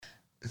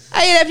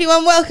Hi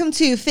everyone, welcome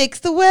to Fix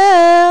the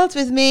World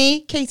with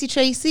me, Katie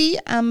Tracy,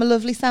 and my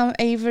lovely Sam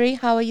Avery.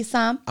 How are you,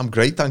 Sam? I'm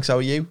great, thanks. How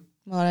are you?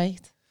 I'm all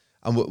right.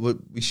 And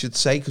we should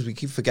say, because we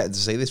keep forgetting to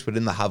say this, we're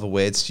in the Have a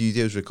Word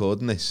studios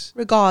recording this.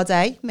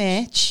 Regarde,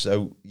 Mitch.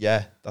 So,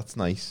 yeah, that's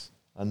nice.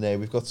 And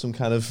we've got some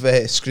kind of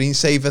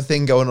screensaver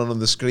thing going on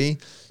the screen.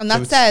 And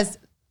that says,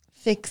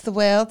 Fix the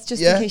World.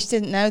 Just in case you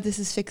didn't know, this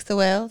is Fix the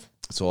World.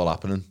 It's all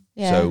happening.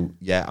 Yeah. So,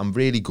 yeah, I'm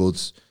really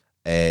good.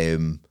 I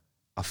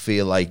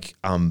feel like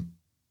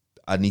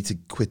I need to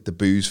quit the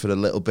booze for a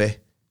little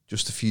bit,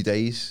 just a few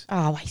days.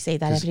 Oh, I say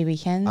that every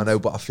weekend. I know,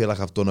 but I feel like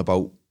I've done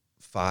about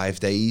 5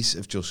 days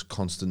of just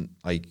constant,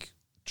 like,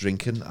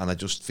 drinking, and I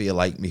just feel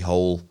like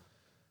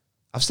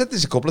I've said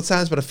this a couple of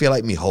times, but I feel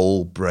like my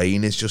whole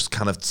brain is just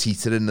kind of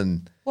teetering.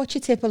 And what's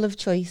your tipple of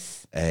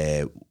choice?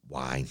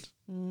 Wine.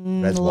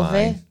 Red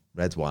wine.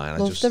 Red wine.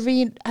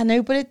 I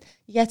know, but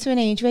you get to an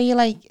age where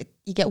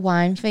you get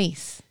wine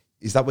face.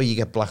 Is that where you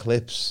get black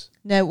lips?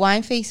 No,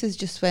 wine face is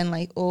just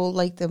when all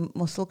the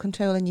muscle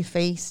control in your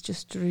face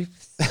just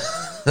droops.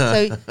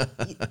 So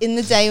in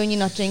the day when you're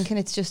not drinking,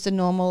 it's just a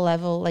normal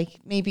level. Like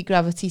maybe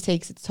gravity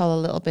takes its toll a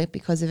little bit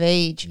because of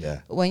age.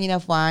 Yeah. But when you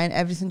have wine,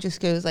 everything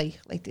just goes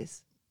like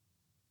this.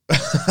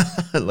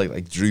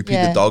 like Droopy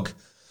the dog.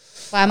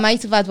 Well, I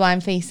might have had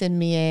wine face in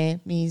me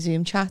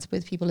Zoom chat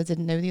with people I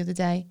didn't know the other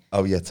day.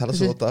 Oh yeah, tell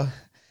us about that.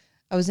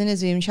 I was in a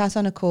Zoom chat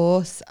on a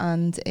course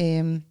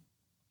and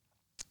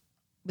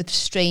with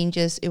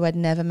strangers who I'd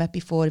never met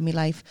before in my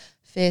life.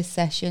 First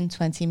session,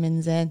 20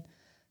 minutes in,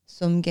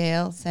 some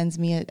girl sends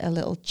me a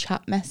little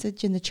chat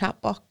message in the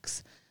chat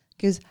box.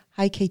 Goes,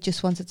 "Hi Kate,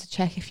 just wanted to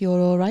check if you're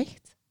all right."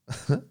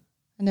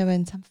 And I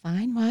went, "I'm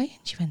fine, why?" And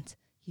she went,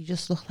 "You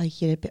just look like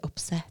you're a bit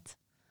upset."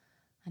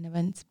 And I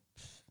went,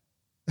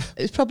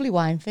 it was probably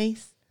wine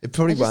face.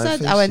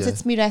 I went,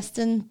 "It's me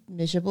resting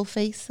miserable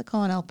face. I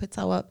can't help it.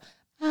 I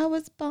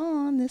was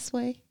born this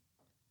way."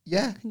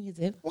 Yeah. What can you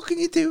do? What can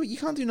you do? You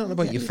can't do nothing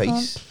about your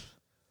face.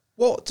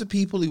 What do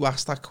people who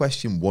ask that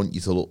question want you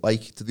to look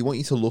like? Do they want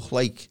you to look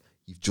like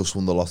you've just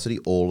won the lottery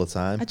all the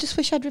time? I just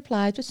wish I'd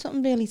replied with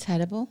something really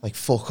terrible. Like,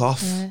 fuck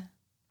off.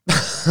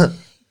 Yeah.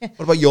 What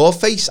about your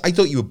face? I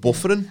thought you were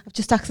buffering. I've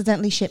just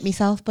accidentally shit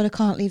myself, but I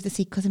can't leave the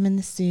seat because I'm in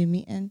the Zoom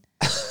meeting.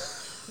 I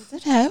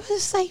don't know. I was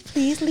just like,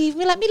 please leave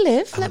me. Let me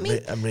live. I'm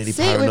really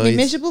sit paranoid. with my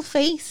miserable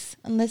face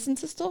and listen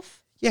to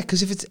stuff. Yeah,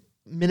 because if it's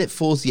minute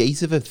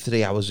 48 of a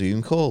 3-hour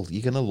Zoom call,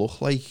 you're going to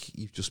look like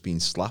you've just been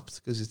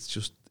slapped because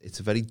it's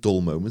a very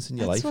dull moment in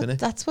your life, isn't it?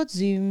 That's what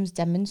Zoom's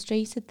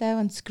demonstrated, though,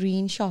 on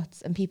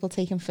screenshots and people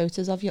taking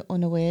photos of you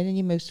unaware and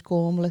your most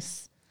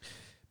formless.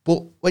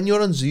 But when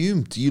you're on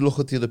Zoom, do you look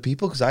at the other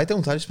people? Because I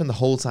don't. I just spend the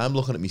whole time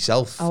looking at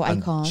myself. Oh, I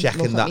can't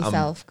checking look at that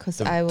myself because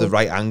the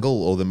right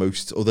angle or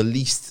the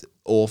least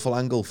awful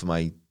angle for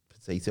my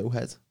potato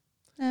head.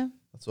 No.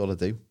 That's all I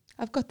do.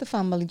 I've got the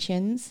family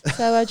chins,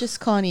 so I just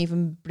can't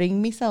even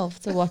bring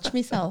myself to watch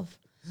myself.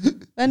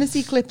 When I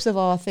see clips of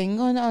our thing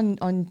on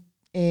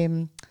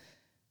Instagram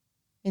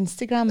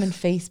and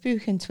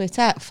Facebook and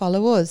Twitter,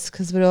 follow us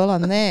because we're all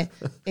on there.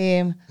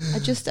 I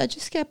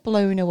just get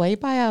blown away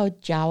by how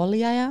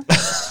jowly I am.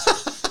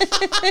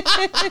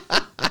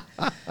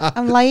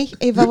 I'm like,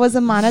 if I was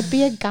a man, I'd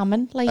be a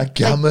gammon. Like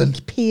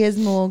Piers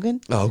Morgan.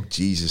 Oh,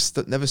 Jesus.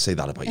 Never say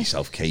that about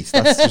yourself, Kate.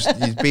 That's just,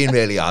 you're being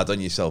really hard on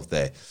yourself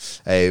there.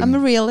 I'm a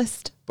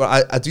realist.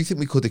 But I do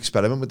think we could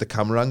experiment with the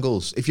camera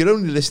angles. If you're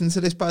only listening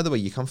to this, by the way,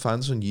 you can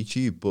find us on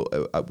YouTube. But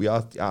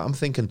I'm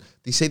thinking,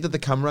 they say that the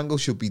camera angle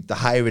should be, the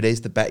higher it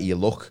is, the better you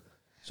look.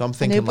 So I'm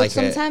thinking but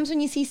sometimes when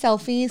you see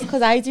selfies,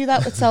 because I do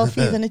that with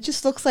selfies, and it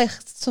just looks like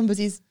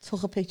somebody's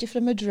took a picture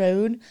from a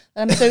drone.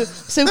 And I'm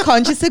so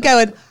conscious of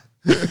going,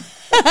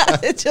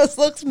 it just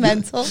looks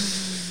mental.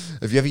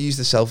 Have you ever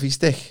used a selfie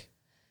stick?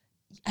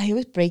 I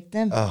always break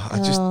them.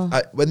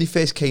 When they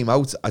first came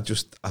out, I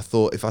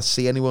thought if I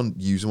see anyone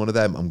using one of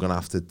them, I'm gonna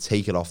have to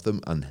take it off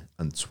them and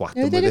twat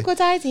them with it. They're a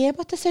good idea,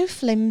 but they're so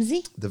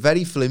flimsy. They're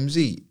very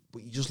flimsy,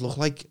 but you just look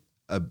like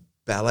a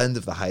bell end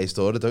of the highest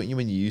order, don't you,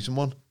 when you're using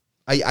one?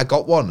 I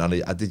got one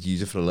and I did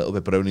use it for a little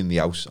bit, but only in the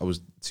house. I was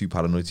too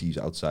paranoid to use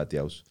it outside the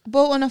house. I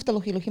bought one off the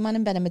Lucky Man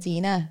in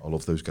Benedina. I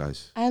love those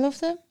guys. I love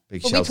them.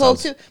 Big but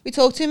shout we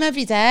talk to him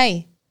every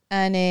day,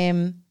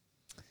 and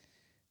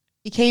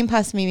he came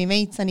past me, my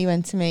mates, and he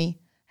went to me,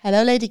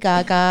 "Hello, Lady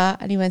Gaga,"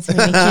 and he went to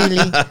me, mate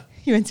Julie.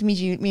 He went to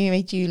me,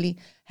 mate Julie.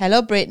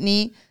 "Hello,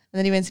 Britney," and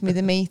then he went to me,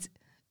 the mate.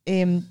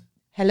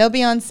 "Hello,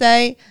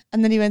 Beyonce,"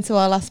 and then he went to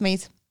our last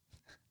mate.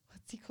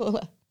 What's he call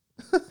her?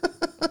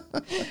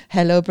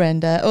 "Hello,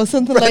 Brenda," or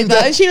something like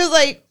that. And she was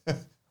like,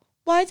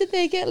 "Why did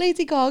they get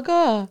Lady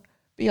Gaga,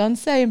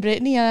 Beyonce and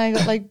Britney, and I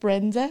got like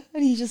Brenda?"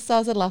 And he just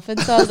started laughing.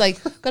 So I was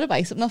like, "Gotta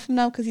buy something off him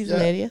now because he's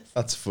hilarious."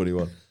 That's a funny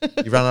one.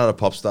 You ran out of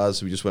pop stars,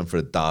 so we just went for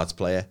a darts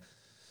player.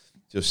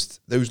 Just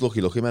those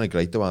lucky men are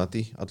great though, aren't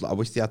they? I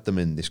wish they had them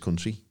in this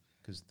country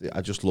because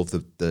I just love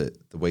the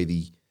way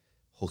they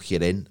hook you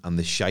in and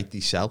the shite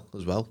they sell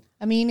as well.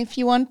 I mean, if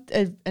you want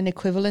an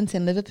equivalent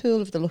in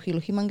Liverpool of the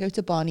Lucky Man, go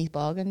to Barney's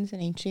Bargains in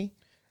Aintree.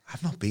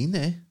 I've not been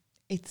there.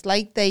 It's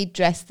like they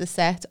dress the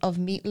set of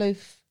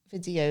Meatloaf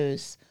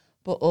videos,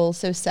 but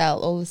also sell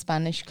all the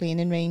Spanish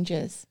cleaning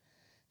ranges.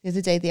 The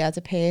other day they had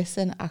a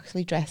person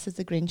actually dressed as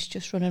the Grinch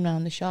just running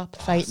around the shop,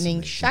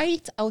 frightening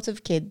shite out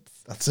of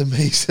kids. That's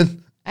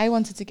amazing. I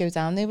wanted to go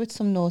down there with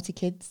some naughty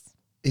kids.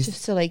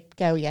 Just to like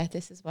go, yeah,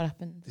 this is what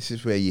happened. This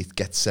is where you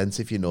get sent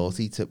if you're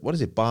naughty to, what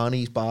is it,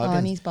 Barney's Bargains?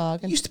 Barney's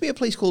Bargains. There used to be a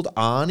place called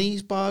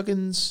Arnie's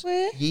Bargains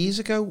years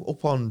ago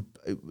up on,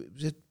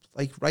 was it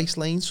like Rice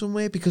Lane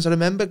somewhere? Because I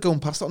remember going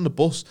past it on the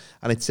bus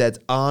and it said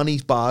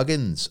Arnie's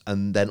Bargains,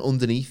 and then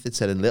underneath it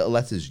said in little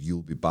letters,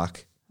 "You'll be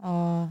back."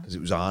 Oh. Because it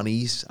was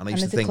Arnie's. And I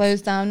used to think,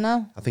 closed down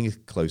now? I think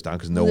it closed down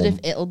because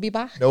it'll be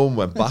back. No one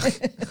went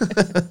back.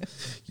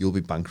 You'll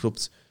be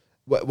bankrupt.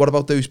 What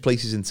about those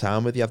places in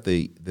town where you have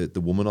the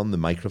woman on the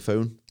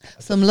microphone?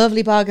 Some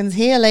lovely bargains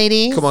here,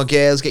 ladies. Come on,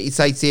 girls, get your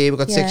tights here. We've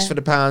got £6 for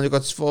the pound. We've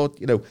got 4,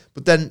 you know.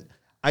 But then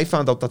I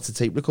found out that's a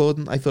tape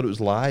recording. I thought it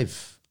was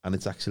live, and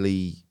it's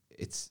actually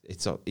it's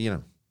you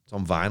know, it's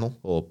on vinyl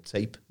or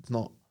tape. It's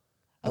not.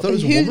 I thought it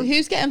was a woman.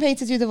 Who's getting paid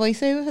to do the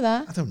voiceover for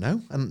that? I don't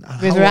know. And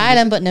River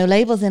Island, but no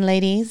labels in,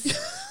 ladies.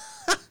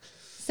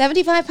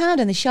 £75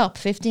 in the shop,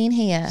 15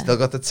 here. Still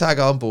got the tag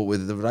on, but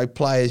with the right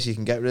pliers, you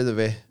can get rid of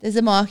it. There's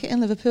a market in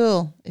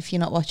Liverpool, if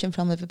you're not watching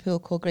from Liverpool,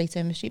 called Great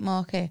Ormond Street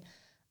Market.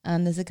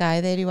 And there's a guy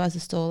there who has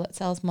a stall that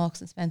sells Marks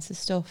and Spencer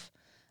stuff.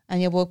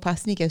 And you walk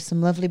past and he goes,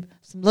 some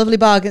lovely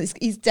bargains.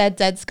 He's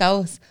dead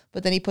scouse.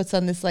 But then he puts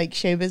on this like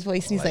showbiz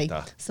voice and he's like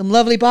some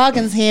lovely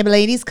bargains here,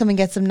 ladies. Come and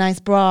get some nice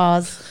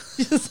bras.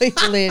 Just like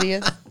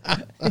hilarious.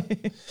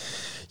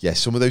 Yeah,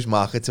 some of those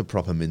markets are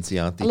proper minty,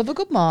 aren't they? I love a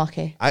good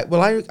market. I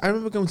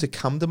remember going to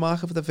Camden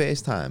Market for the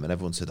first time, and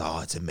everyone said,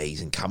 "Oh, it's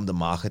amazing, Camden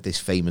Market, this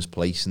famous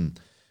place." And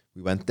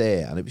we went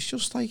there, and it was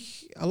just like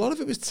a lot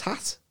of it was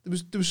tat.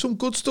 There was some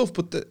good stuff,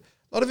 but a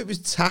lot of it was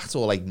tat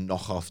or like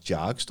knockoff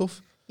Jag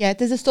stuff. Yeah,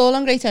 there's a stall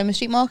on Great Ormond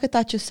Street Market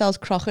that just sells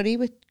crockery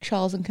with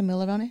Charles and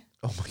Camilla on it.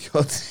 Oh my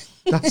god,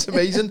 that's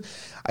amazing!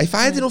 If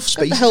I had enough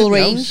space, the whole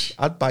range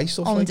I'd buy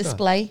stuff on like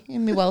display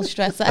in my Welsh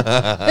dresser.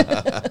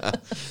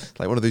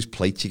 Like one of those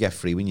plates you get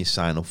free when you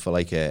sign up for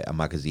like a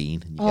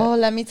magazine.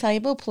 Let me tell you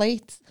about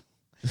plates.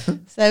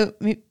 So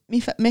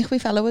my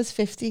fellow was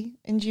 50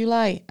 in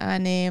July,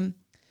 and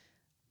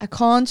I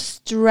can't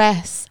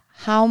stress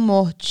how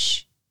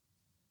much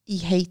he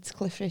hates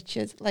Cliff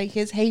Richard. Like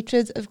his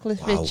hatred of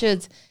Cliff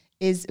Richard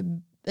is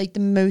like the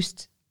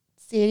most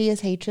serious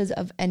hatred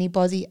of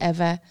anybody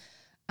ever.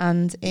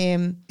 And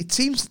it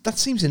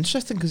seems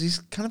interesting because he's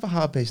kind of a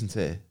hard person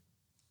to.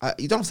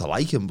 You don't have to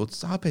like him, but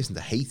it's a hard person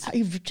to hate.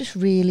 I just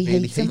really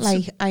hates him.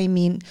 Like, I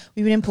mean,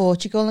 we were in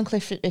Portugal and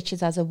Cliff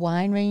Richards has a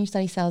wine range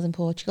that he sells in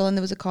Portugal, and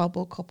there was a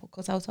cardboard couple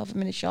cut out of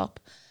him in a shop,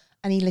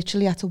 and he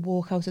literally had to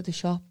walk out of the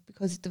shop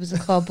because there was a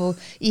cardboard.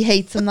 He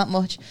hates him that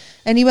much.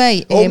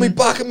 Anyway, hold me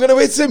back, I'm going to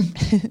hit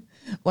him.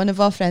 One of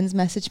our friends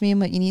messaged me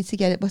and went, "You need to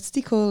get it. What did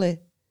he call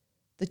it?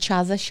 The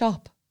Chazza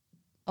shop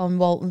on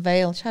Walton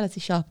Vale, charity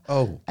shop."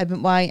 Oh. I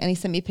went, "Why?" And he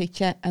sent me a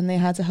picture, and they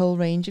had a whole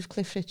range of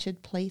Cliff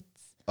Richard plates.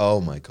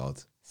 Oh my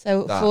God.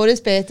 So for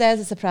his birthday, as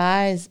a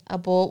surprise, I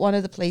bought one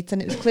of the plates,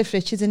 and it was Cliff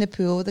Richards in a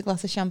pool with a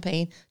glass of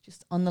champagne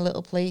just on the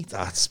little plate.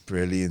 That's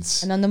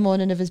brilliant. And on the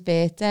morning of his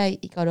birthday,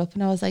 he got up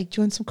and I was like,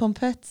 "Do you want some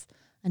crumpets?"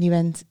 And he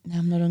went, "No,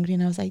 I'm not hungry."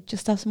 And I was like,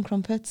 "Just have some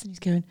crumpets." And he's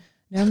going,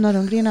 "No, I'm not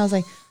hungry." And I was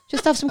like,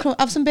 "Just have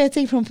some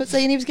birthday crumpets."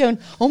 And he was going,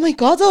 "Oh my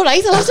God, all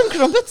right, I'll have some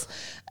crumpets."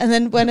 And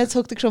then when I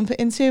took the crumpet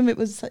into him, it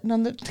was sitting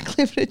on the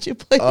Cliff Richard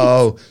plate.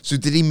 Oh, so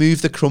did he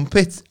move the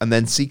crumpet and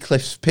then see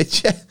Cliff's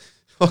picture?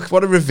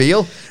 What a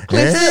reveal.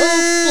 Cliff's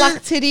little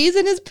slack titties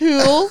in his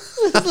pool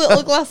with his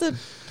little glass of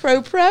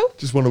Pro.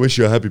 Just want to wish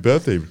you a happy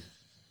birthday,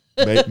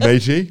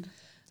 matey.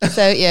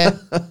 So yeah,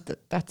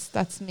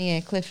 that's me,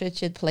 a Cliff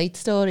Richard plate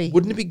story.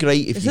 Wouldn't it be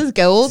great if this is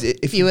gold?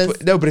 But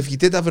if you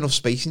did have enough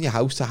space in your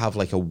house to have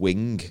like a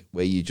wing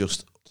where you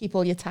just keep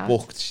all your tat.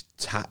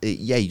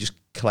 You just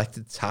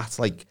collected tat,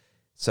 like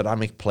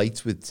ceramic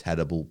plates with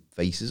terrible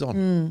faces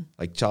on,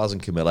 like Charles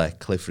and Camilla,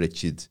 Cliff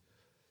Richard,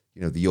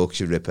 you know, the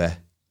Yorkshire Ripper.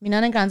 My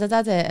nan and granddad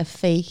had a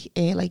fake,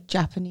 like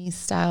Japanese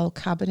style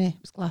cabinet.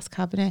 It was glass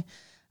cabinet,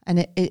 and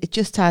it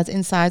just had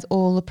inside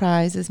all the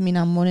prizes. My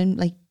nan won in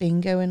like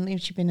bingo,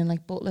 and she'd been in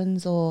like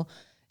Butlins or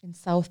in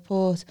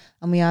Southport,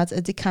 and we had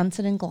a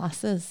decanter and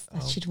glasses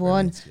that she'd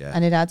won,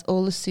 and it had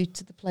all the suits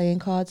of the playing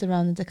cards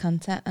around the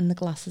decanter, and the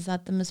glasses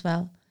had them as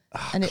well.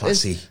 And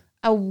classy.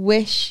 I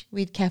wish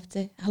we'd kept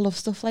it. I love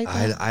stuff like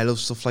that. I love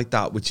stuff like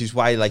that, which is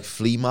why like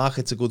flea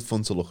markets are good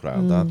fun to look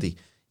around, aren't they?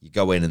 You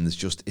go in and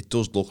it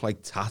does look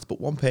like tat, but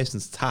one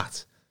person's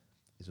tat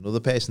is another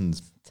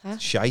person's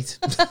shite.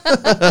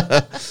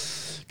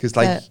 Because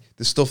like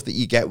the stuff that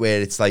you get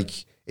where it's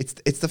like,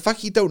 it's the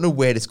fact you don't know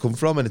where it's come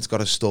from and it's got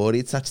a story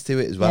attached to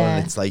it as well. Yeah.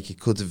 And it's like, it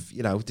could have,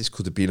 you know, this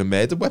could have been a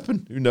murder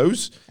weapon. Who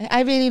knows?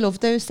 I really love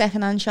those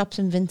secondhand shops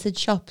and vintage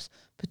shops,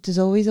 but there's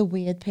always a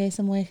weird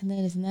person working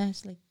there, isn't there?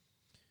 It's like,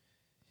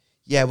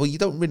 yeah, well, you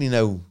don't really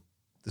know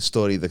the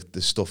story,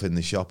 the stuff in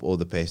the shop or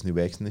the person who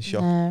works in the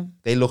shop. No.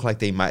 They look like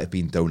they might have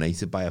been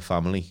donated by a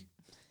family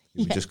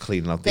who were just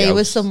cleaning out the house. They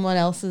were someone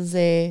else's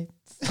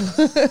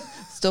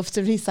stuff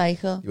to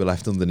recycle. You were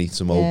left underneath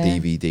some old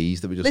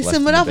DVDs that were just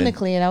Listen, we're having a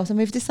clear out and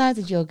we've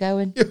decided you're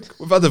going.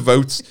 We've had the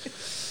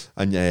votes.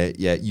 And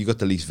you got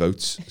the least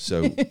votes.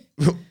 So,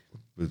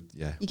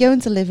 yeah. You're going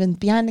to live in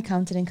behind the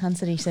counter in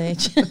cancer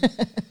research.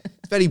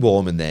 It's very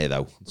warm in there,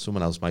 though.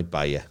 Someone else might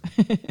buy you.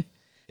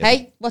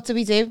 Hey, what do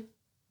we do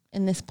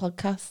in this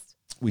podcast?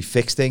 We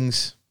fix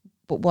things.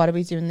 But what are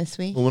we doing this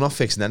week? Well, we're not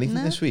fixing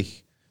anything this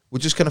week. We're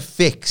just going to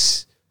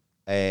fix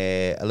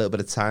a little bit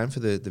of time for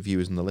the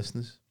viewers and the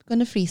listeners. We're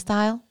going to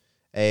freestyle.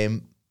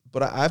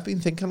 But I've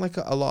been thinking like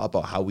a lot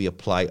about how we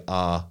apply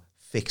our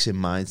fixing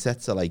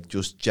mindset to like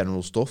just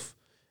general stuff.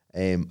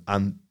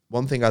 And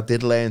one thing I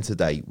did learn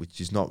today, which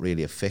is not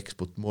really a fix,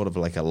 but more of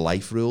like a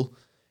life rule,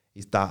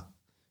 is that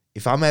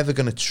if I'm ever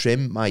going to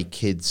trim my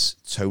kids'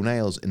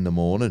 toenails in the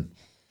morning,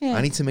 I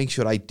need to make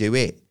sure I do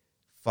it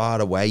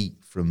far away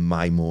from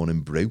my morning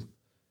brew.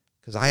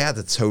 Because I had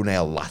a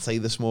toenail latte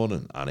this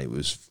morning and it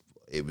was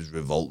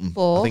revolting.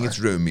 I think it's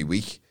ruined me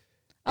week.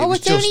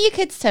 It's only your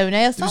kid's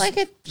toenails. It's not like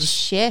a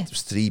shit.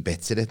 There's 3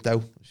 bits in it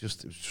though. It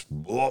was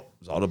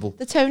horrible.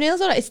 The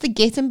toenails are. It's the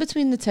git in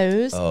between the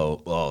toes.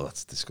 Oh,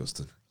 that's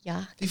disgusting.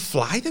 Yeah. They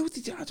fly though.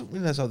 I don't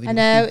realise how they. I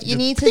know. You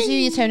need to do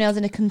your toenails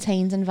in a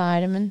contained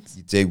environment.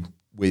 You do,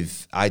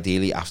 with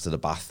ideally after the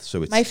bath.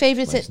 So it's my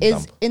favourite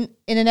is in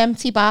an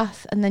empty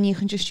bath, and then you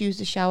can just use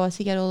the shower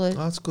to get all the.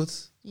 Oh, that's good.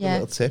 Yeah. A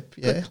little tip.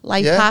 Yeah.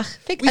 Life hack.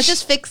 I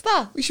just fixed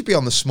that. We should be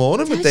on this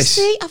morning with this.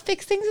 See, I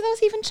fixed things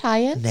without even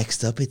trying.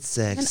 Next up, it's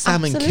Sam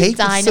and Kate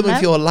with some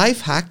of your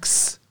life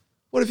hacks.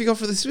 What have you got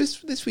for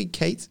this week,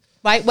 Kate?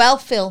 Right. Well,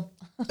 Phil.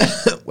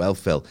 Well,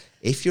 Phil,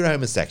 if you're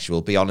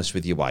homosexual, be honest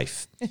with your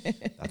wife.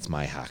 That's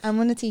my hack. I'm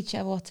going to teach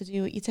you what to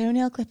do with your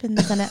toenail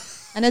clippings,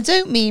 and I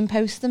don't mean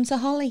post them to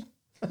Holly.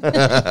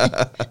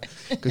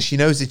 Because she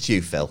knows it's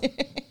you, Phil.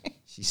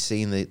 She's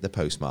seen the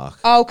postmark.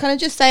 Oh, can I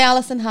just say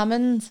Alison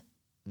Hammond?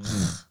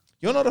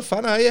 You're not a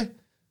fan, are you?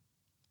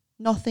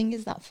 Nothing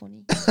is that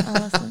funny,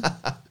 Alison.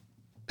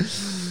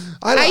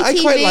 I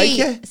quite like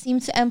it. Seem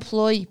to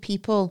employ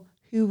people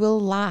who will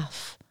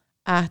laugh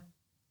at.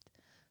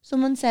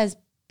 Someone says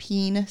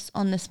penis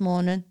on This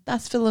Morning.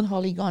 That's Phil and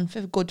Holly gone for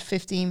a good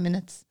 15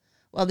 minutes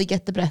while they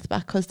get the breath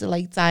back because they're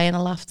like dying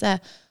of laughter.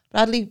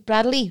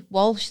 Bradley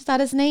Walsh, is that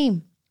his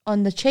name?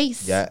 On The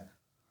Chase. Yeah.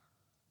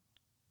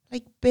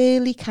 Like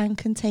barely can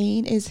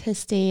contain his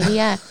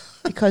hysteria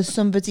because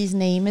somebody's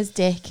name is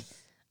Dick.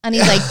 And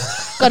he's like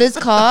got his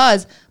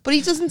cars, but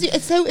he doesn't do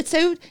it's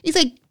so he's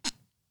like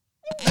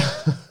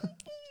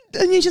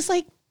and you're just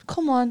like,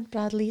 come on,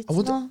 Bradley. I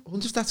wonder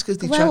if that's because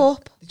they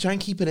try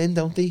and keep it in,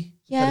 don't they?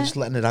 Yeah. They're just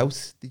letting it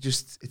out.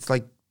 It's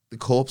like the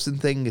corpsing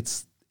thing.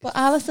 But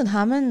Alison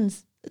Hammond,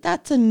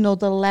 that's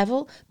another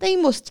level. They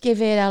must give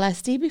her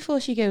LSD before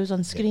she goes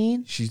on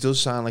screen. She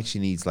does sound like she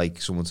needs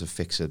like someone to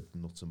fix her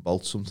nuts and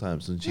bolts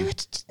sometimes, doesn't she? No,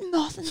 it's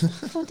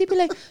nothing. They'd be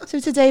like, so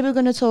today we're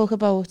going to talk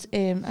about,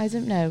 I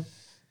don't know,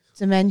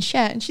 dementia.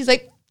 And she's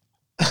like,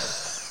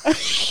 like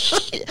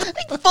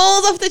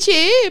falls off the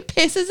chair,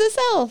 pisses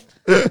herself.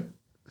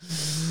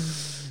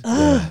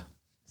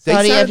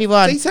 Sorry,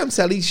 everyone. Daytime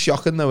telly's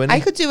shocking though, isn't it? I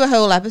could do a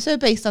whole episode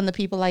based on the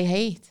people I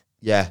hate.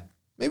 Yeah.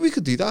 Maybe we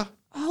could do that.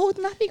 Oh,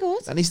 wouldn't that be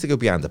good? That needs to go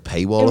behind the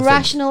paywall.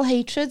 Irrational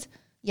hatred.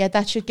 Yeah,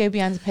 that should go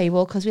behind the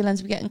paywall because we'll end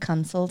up getting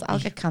cancelled. I'll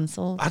get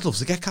cancelled. I'd love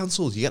to get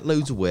cancelled. You get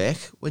loads of work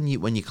when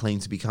you claim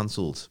to be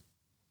cancelled.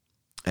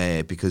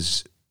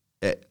 Because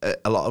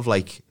a lot of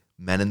like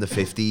men in the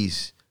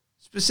 50s,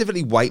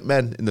 specifically white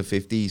men in the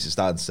 50s, are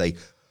starting to say,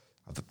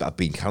 I've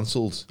been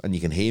cancelled, and you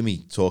can hear me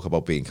talk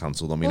about being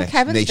cancelled on my next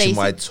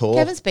nationwide tour.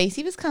 Kevin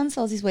Spacey was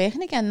cancelled. He's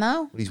working again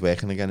now. Well, he's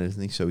working again, isn't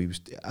he? So he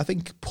was. I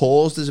think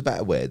paused is a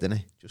better word, isn't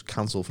it? Just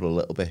cancelled for a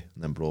little bit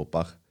and then brought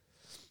back.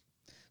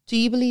 Do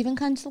you believe in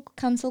cancel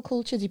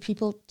culture?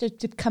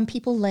 Can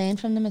people learn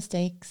from the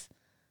mistakes?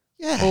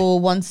 Yeah. Or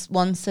once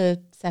a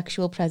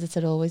sexual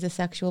predator, always a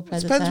sexual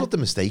predator. It depends what the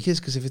mistake is,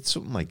 because if it's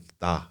something like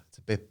that, it's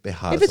a bit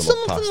hard. If it's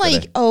something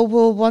like,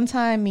 one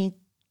time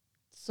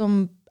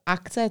some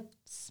actor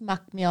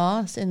smacked me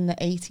arse in the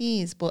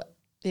 80s, but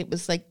it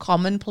was like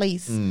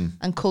commonplace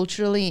and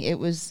culturally it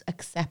was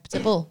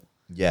acceptable.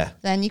 Yeah.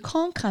 Then you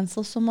can't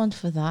cancel someone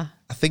for that.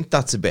 I think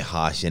that's a bit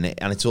harsh, innit?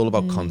 And it's all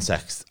about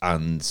context.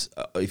 And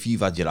if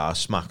you've had your arse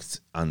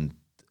smacked and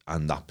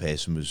that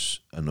person was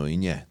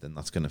annoying you, then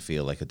that's going to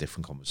feel like a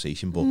different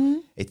conversation.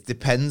 But it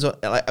depends on,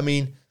 I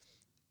mean,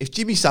 if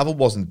Jimmy Savile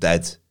wasn't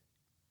dead,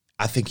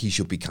 I think he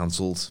should be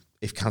cancelled.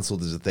 If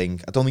cancelled is a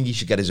thing, I don't think he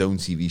should get his own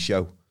TV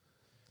show.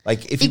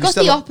 Like, if he got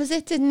the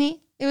opposite, didn't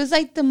he? It was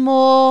like the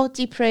more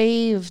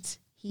depraved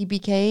he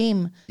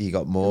became, he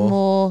got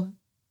more.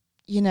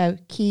 The more,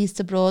 keys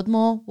to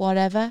Broadmoor,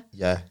 whatever.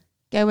 Yeah.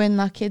 Go in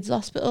that kid's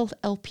hospital,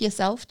 help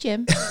yourself,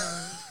 Jim.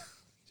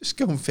 Just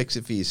go and fix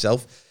it for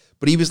yourself.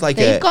 But he was like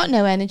They've got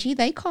no energy.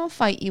 They can't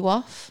fight you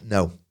off.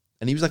 No.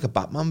 And he was like a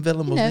Batman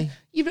villain, wasn't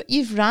he?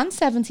 You've ran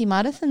 70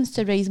 marathons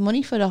to raise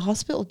money for a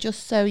hospital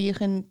just so you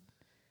can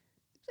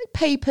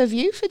pay per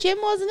view for Jim,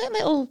 wasn't it?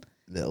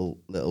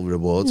 Little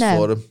rewards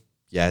for him.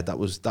 Yeah, that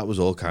was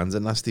all kinds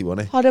of nasty,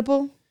 wasn't it?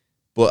 Horrible.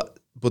 But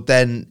But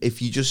then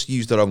if you just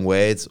use the wrong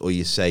word or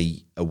you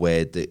say a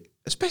word that,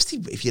 especially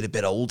if you're a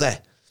bit older,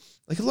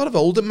 like a lot of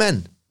older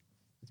men,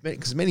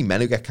 because many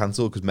men who get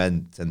cancelled because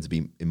men tend to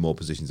be in more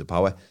positions of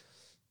power.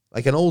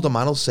 Like an older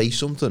man will say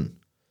something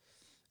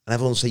and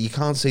everyone will say, you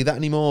can't say that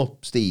anymore,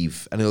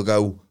 Steve. And he'll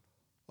go,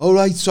 oh,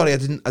 right, sorry, I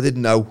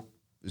didn't know.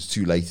 It's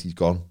too late, he's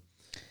gone.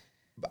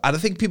 And I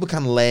think people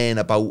can learn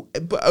about,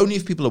 but only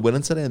if people are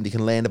willing to learn, they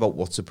can learn about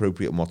what's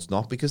appropriate and what's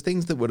not, because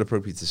things that were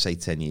appropriate to say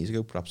 10 years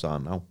ago perhaps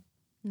aren't now.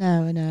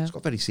 No, I know. It's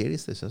got very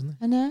serious, this, hasn't it?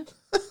 I know.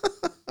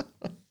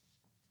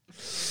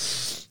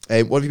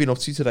 What have you been up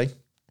to today?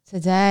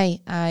 Today,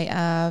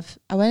 I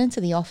went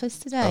into the office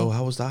today. Oh,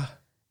 how was that?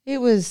 It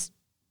was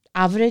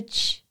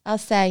average, I'll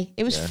say.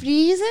 It was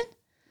freezing.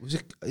 Was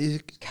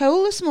it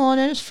Cold this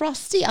morning. It was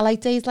frosty. I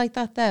like days like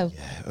that, though.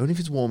 Yeah, only if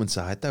it's warm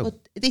inside, though.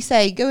 But they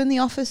say go in the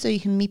office so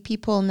you can meet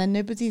people and then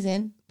nobody's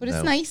in. But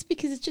it's nice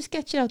because it just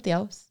gets you out the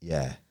house.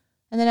 Yeah.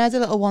 And then I had a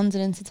little wander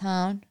into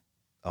town.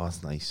 Oh,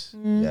 that's nice.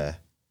 Yeah.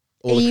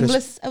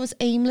 I was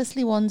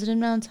aimlessly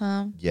wandering around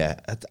town. Yeah.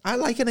 I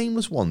like an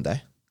aimless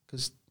wander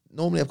because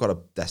normally I've got a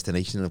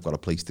destination and I've got a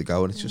place to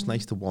go, and it's just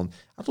nice to wander.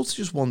 I'd love to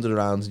just wander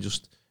around and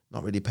just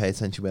not really pay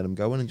attention where I'm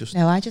going and just...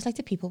 No, I just like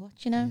to people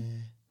watch, you know.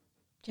 Yeah.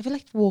 Do you ever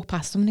like walk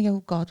past someone and go,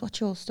 oh God, what's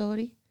your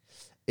story?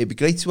 It'd be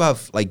great to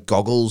have like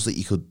goggles that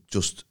you could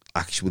just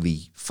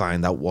actually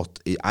find out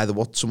either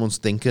what someone's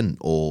thinking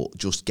or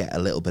just get a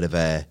little bit of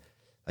a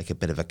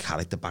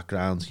character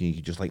background. You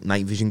could just like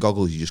night vision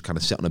goggles. You just kind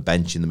of sit on a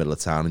bench in the middle of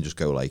town and just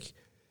go like...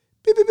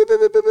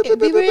 It'd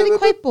be really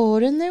quite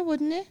boring though,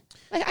 wouldn't it?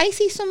 Like I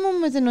see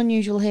someone with an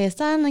unusual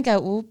hairstyle and I go,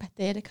 oh, bet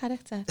they're a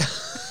character.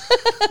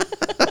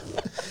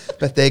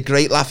 Bet they're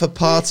great laugh at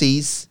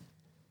parties.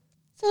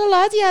 So the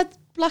lad, he had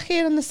black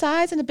hair on the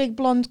sides and a big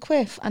blonde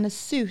quiff and a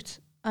suit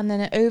and then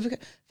an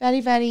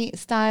very, very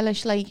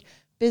stylish, like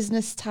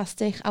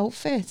business-tastic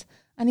outfit.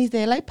 And he's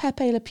there like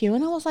Pepe Le Pew.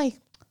 And I was like,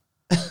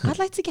 I'd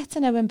like to get to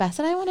know him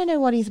better. I want to know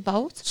what he's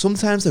about.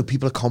 Sometimes though,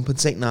 people are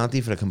compensating, aren't they,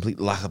 for a complete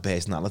lack of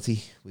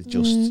personality with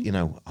just, you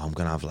know, I'm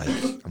going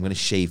to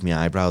shave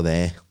my eyebrow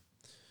there.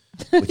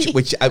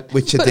 Which I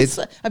did.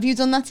 Have you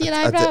done that to your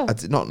eyebrow? I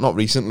did, not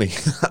recently.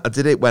 I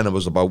did it when I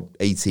was about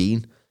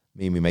 18.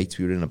 Me and my mates,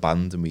 we were in a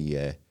band and we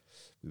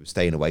were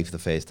staying away for the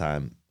first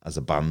time as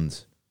a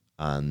band,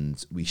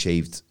 and we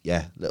shaved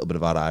a little bit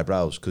of our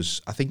eyebrows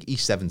because I think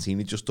he's 17.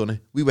 He'd just done it.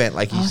 We weren't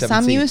like he's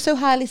 17. Sam, you were so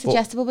highly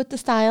suggestible with the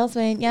styles,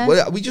 weren't you?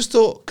 Well, we just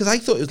thought, because I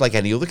thought it was like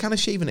any other kind of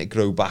shaving, it'd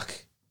grow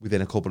back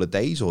within a couple of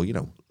days or, you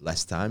know,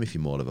 less time if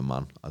you're more of a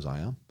man, as I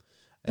am.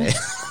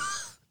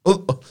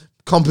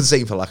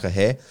 Compensating for lack of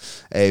hair.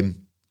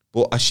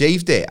 But I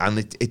shaved it and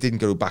it didn't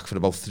grow back for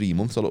about 3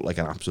 months. I looked like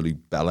an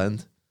absolute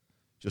bellend.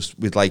 Just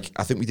with like,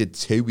 I think we did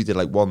two. We did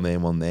like one there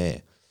and one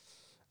there.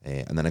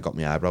 And then I got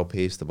my eyebrow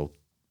pierced about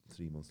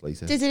 3 months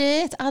later. Did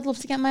it hurt? I'd love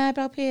to get my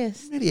eyebrow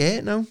pierced. It really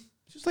hurt, no.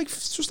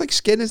 It's just like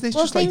skin, isn't it?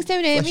 Well, just things like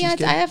don't hurt me.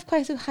 I have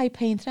quite a high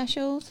pain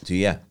threshold. Do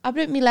you? I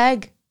broke my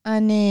leg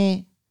and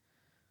I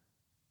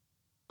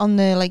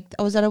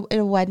was at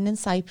a wedding in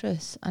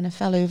Cyprus and I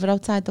fell over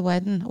outside the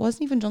wedding. I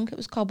wasn't even drunk, it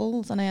was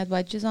cobbles and I had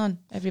wedges on.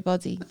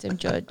 Everybody, don't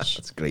judge.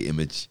 That's a great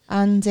image.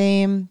 And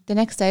the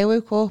next day I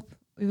woke up.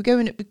 We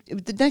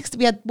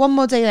had one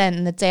more day then,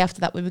 and the day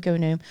after that we were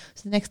going home.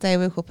 So the next day I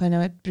woke up and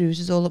I had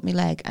bruises all up my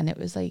leg and it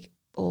was like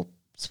all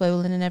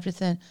swollen and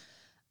everything.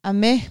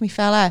 And Mick, my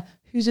fella,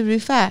 who's a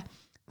roofer,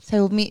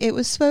 told me it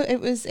was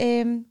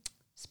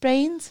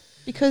sprained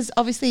because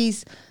obviously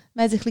he's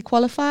medically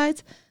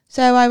qualified.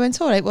 So I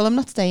went, all right, well, I'm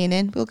not staying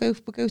in. We'll go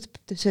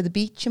to the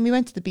beach. And we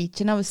went to the beach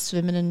and I was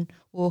swimming and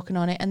walking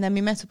on it. And then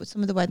we met up with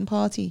some of the wedding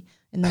party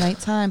in the night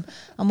time.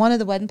 And one of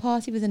the wedding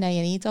party was an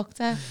A&E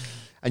doctor.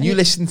 And you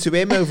listened to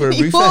him over a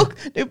roofer?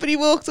 Nobody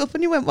walked up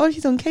and he went, what have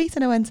you done, Kate?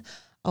 And I went,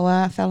 oh,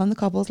 I fell on the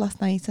cobbles last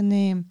night and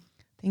I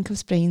think I've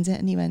sprained it.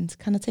 And he went,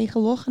 can I take a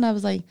look? And I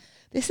was like,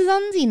 this is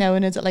Andy now.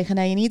 And it's like an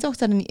A&E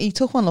doctor. And he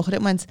took one look at it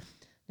and went,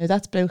 no,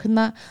 that's broken,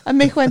 that.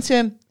 And Mick went to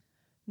him,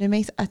 no,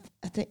 mate, I've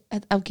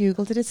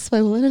Googled it, it's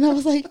swollen. And I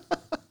was like,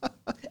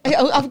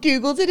 I've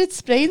Googled it, it's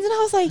sprained. And I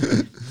was like,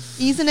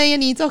 he's an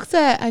A&E doctor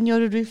and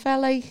you're a roofer,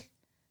 like,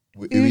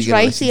 who's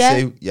right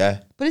here? Yeah.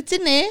 But it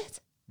didn't hurt.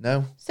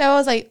 No. So I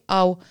was like,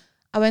 I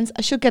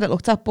should get it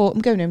looked at, but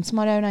I'm going home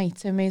tomorrow night,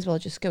 so I may as well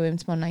just go home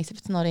tomorrow night if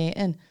it's not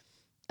hurting.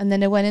 And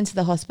then I went into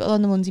the hospital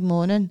on the Monday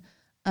morning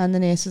and the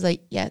nurse was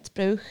like, yeah, it's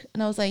broke.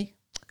 And I was like,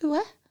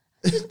 what?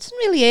 It doesn't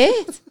really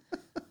hurt.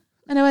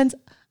 And I went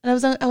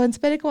to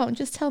bed, go out and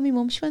just tell me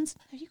mum. She went,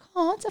 no, you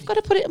can't. I've got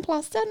to put it in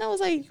plaster. And I was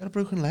like, you got a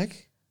broken leg?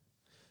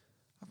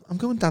 I'm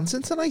going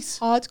dancing tonight.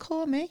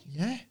 Hardcore, me.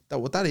 Yeah,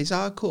 that is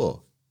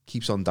hardcore.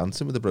 Keeps on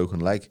dancing with a broken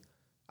leg.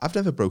 I've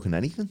never broken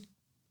anything.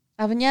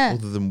 Haven't you?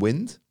 Other than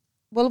wind.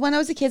 Well, when I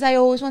was a kid, I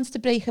always wanted to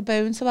break a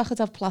bone so I could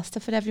have plaster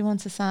for everyone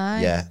to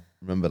sign. Yeah,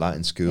 remember that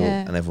in school.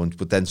 Yeah. And everyone,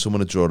 but then someone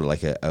would draw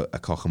like a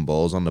cock and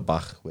balls on the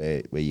back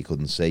where you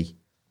couldn't see.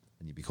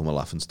 And you become a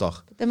laughing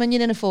stock. But then when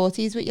you're in the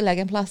 40s with your leg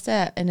in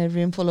plaster in a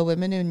room full of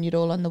women and you're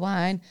all on the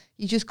wine,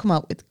 you just come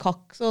out with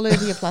cocks all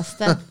over your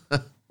plaster.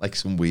 Like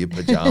some weird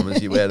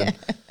pyjamas you're wearing.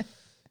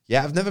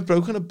 Yeah, I've never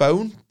broken a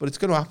bone, but it's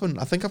going to happen.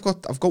 I think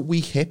I've got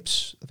weak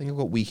hips. Have you?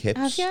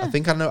 I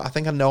think I know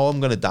I'm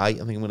going to die. I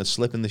think I'm going to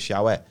slip in the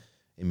shower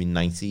in my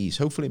 90s,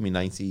 hopefully in my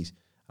 90s,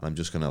 and I'm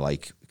just going to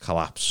like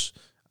collapse.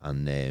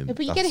 And yeah,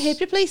 but you get a hip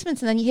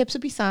replacement and then your hips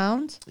will be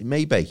sound.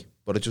 Maybe,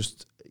 but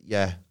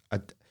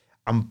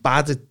I'm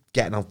bad at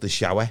getting out the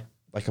shower.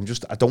 Like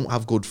I don't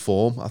have good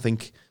form. I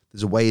think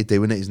there's a way of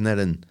doing it, isn't there?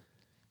 And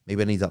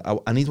maybe I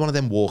need one of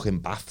them walk-in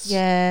baths.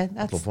 Yeah,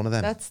 I'd love one of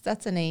them.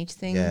 That's an age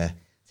thing. Yeah.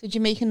 So do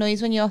you make a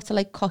noise when you have to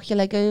like cock your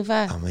leg over?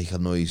 I make a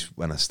noise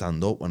when I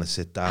stand up, when I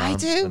sit down. I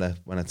do.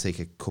 When I take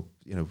a cup,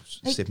 like,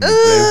 sip in the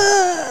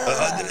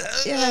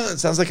brew. Yeah. It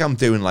sounds like I'm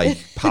doing like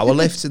power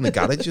lifts in the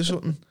garage or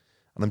something.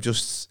 And I'm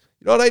just,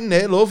 all right in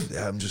there, love?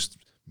 Yeah, I'm just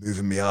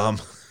moving my arm.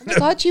 Oh my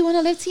God, do you want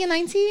to live to your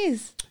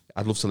 90s?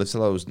 I'd love to live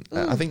till I was,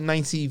 I think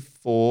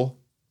 94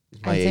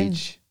 is my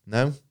age.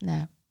 No?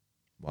 No.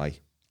 Why? I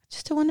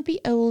just don't want to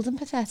be old and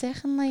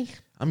pathetic and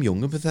like... I'm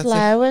young and pathetic.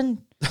 Slow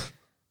and...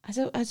 I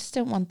just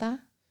don't want that.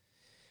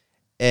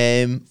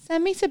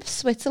 Send me to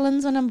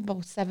Switzerland when I'm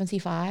about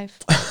 75.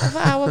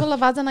 I will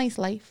have had a nice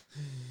life.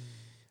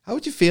 How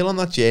would you feel on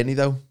that journey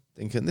though?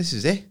 Thinking this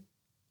is it?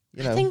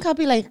 I think I'll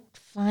be like,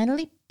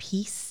 finally,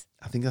 peace.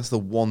 I think that's the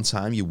one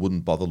time you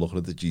wouldn't bother looking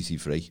at the duty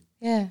free.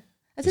 Yeah.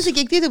 I did a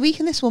gig the other week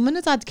and this woman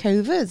had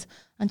COVID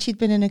and she'd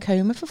been in a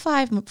coma for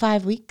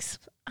 5 weeks.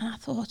 And I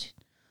thought,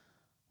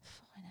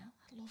 I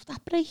love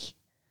that break.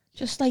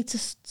 Just like to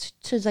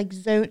like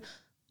zone...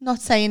 Not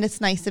saying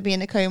it's nice to be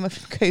in a coma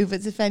from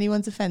COVID. If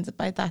anyone's offended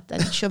by that, then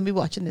you shouldn't be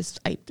watching this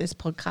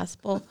podcast.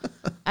 But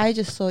I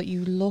just thought,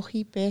 you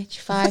lucky bitch,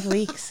 5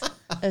 weeks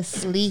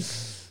asleep,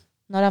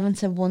 not having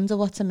to wonder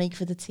what to make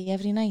for the tea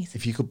every night.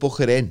 If you could book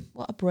it in.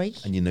 What a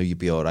break. And you'd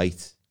be all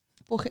right.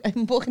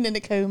 I'm booking in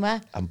a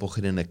coma. I'm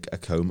booking in a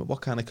coma.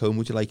 What kind of coma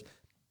would you like?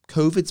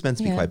 COVID's meant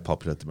to be quite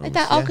popular at the moment.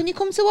 Like that, can you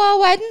come to our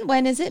wedding?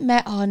 When is it?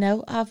 Oh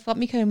no, I've got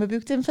my coma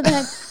booked in for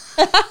then.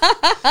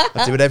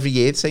 I do it every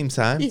year at the same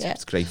time. Yeah.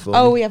 It's great fun.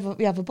 Oh, we have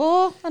a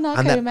ball and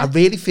our coma. I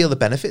really feel the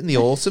benefit in the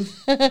autumn.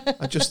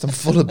 I'm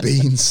full of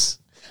beans.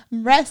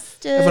 I'm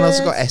rested. Everyone else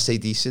has got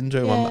SAD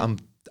syndrome. Yeah.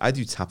 I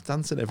do tap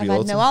dancing every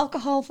autumn. I've had no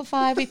alcohol for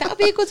 5 weeks. That would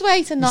be a good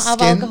way to not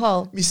have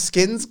alcohol. My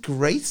skin's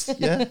great,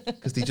 yeah,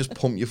 because they just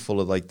pump you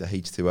full of like the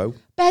H2O.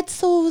 Bed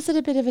sores are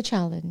a bit of a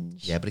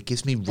challenge. Yeah, but it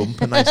gives me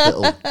rump a nice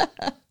little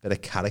bit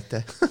of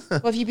character.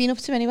 What have you been up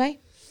to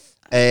anyway?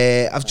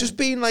 I've just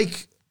been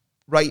like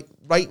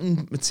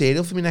writing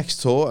material for my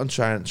next tour and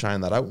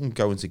trying that out and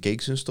going to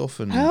gigs and stuff.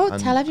 And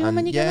tell everyone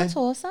when you go on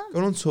tour, Sam.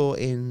 Going on tour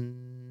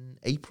in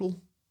April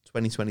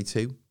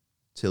 2022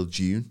 till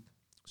June.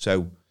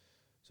 So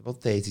about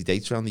 30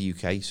 dates around the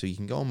UK, so you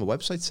can go on my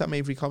website,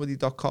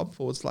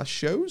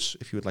 samaverycomedy.com/shows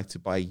if you would like to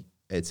buy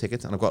a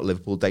ticket. And I've got a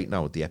Liverpool date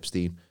now at the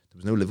Epstein. There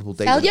was no Liverpool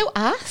date. Sell your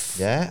ass?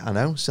 Yeah, I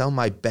know. Sell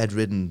my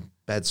bedridden,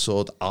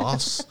 bed-sored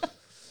arse.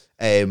 So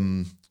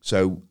I'm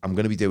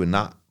going to be doing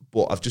that.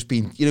 But I've just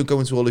been,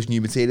 going to all this new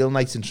material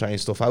nights and trying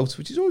stuff out,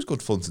 which is always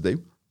good fun to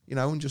do,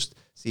 and just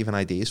see if an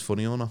idea is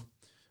funny or not.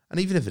 And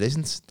even if it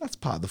isn't, that's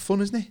part of the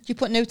fun, isn't it? Do you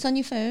put notes on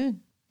your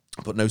phone?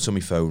 I put notes on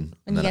my phone.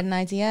 When you get an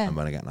idea? And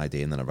when I get an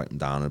idea, and then I write them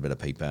down on a bit of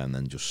paper and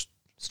then just...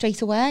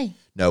 Straight away?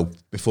 No,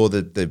 before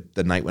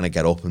the night when I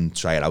get up and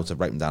try it out, I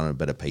write them down on a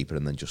bit of paper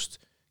and then just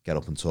get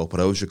up and talk.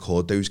 But I always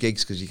record those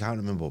gigs because I can't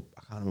remember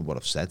what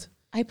I've said.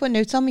 I put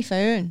notes on my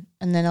phone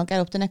and then I'll get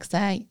up the next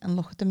day and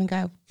look at them and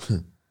go,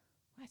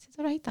 why did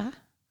I write that?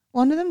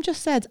 One of them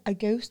just said, a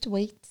ghost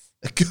waits.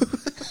 like,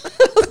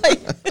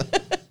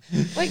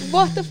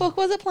 what the fuck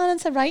was I planning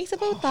to write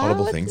about that?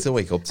 Horrible thing to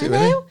wake up to,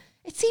 isn't it?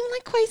 It seemed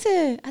like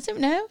quite I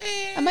don't know.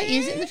 I might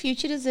use it in the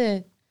future as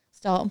a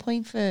starting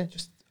point for...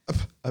 Just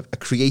a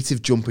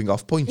creative jumping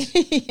off point.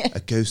 Yeah. A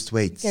ghost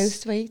waits.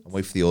 Ghost waits. And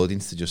wait for the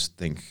audience to just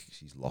think,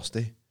 she's lost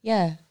it.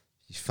 Yeah.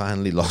 She's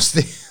finally lost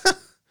it.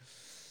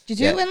 Do you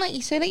do it when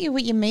you say you're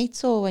with your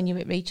mates or when you're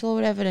with Rachel or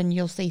whatever and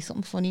you'll say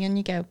something funny and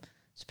you go,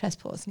 just press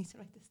pause, I need to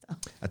write this down.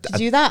 Do you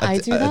do that? I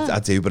do that. I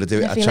do, but I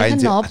do it. I try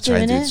and do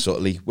it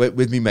subtly.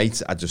 With me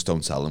mates, I just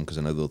don't tell them because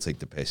I know they'll take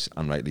the piss,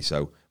 and rightly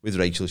so. With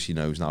Rachel, she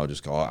knows now. I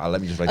just go,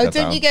 let me just write that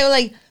down. Oh, don't you go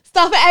like,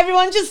 stop it,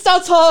 everyone, just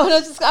stop talking.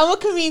 I'm a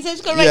comedian, I'm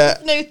just going to write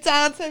this note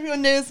down so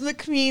everyone knows I'm a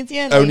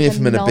comedian. Only if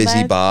I'm in a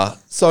busy bar.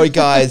 Sorry,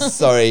 guys,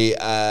 sorry.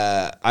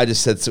 I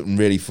just said something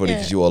really funny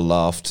because you all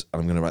laughed.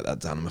 And I'm going to write that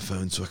down on my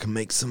phone so I can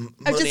make some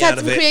money. I've just had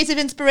some creative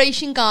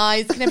inspiration,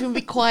 guys. Can everyone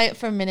be quiet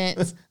for a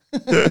minute?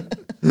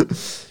 Remember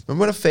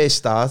when I first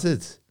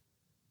started,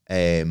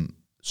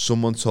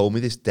 someone told me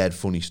this dead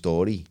funny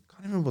story. I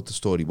can't remember what the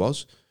story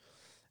was.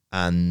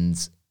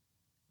 And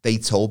they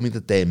told me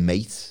that their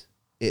mate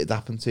it had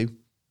happened to.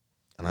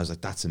 And I was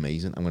like, that's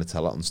amazing. I'm going to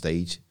tell it on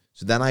stage.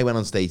 So then I went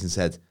on stage and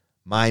said,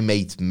 my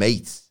mate's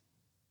mate,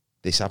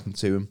 this happened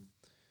to him.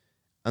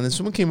 And then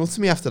someone came up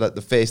to me after that,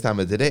 the first time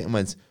I did it, and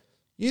went,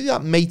 you know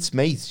that mate's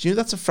mate? Do you know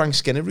that's a Frank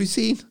Skinner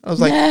routine? I was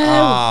like,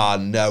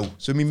 no.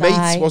 So my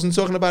mate wasn't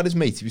talking about his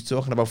mate. He was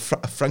talking about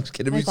a Frank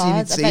Skinner routine.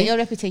 I bet your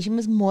reputation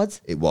was mud.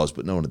 It was,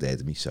 but no one had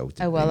heard of me, so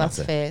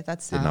that's fair.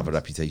 That's didn't have a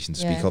reputation to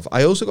speak of.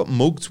 I also got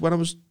mugged when I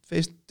was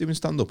first doing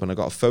stand-up, and I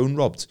got a phone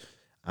robbed.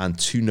 and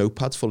 2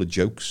 notepads full of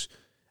jokes.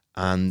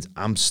 And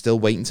I'm still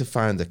waiting to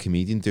find a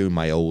comedian doing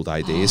my old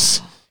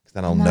ideas. Because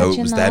then I'll know it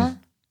was them.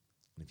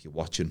 And if you're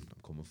watching,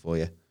 I'm coming for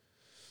you.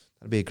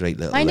 That'd be a great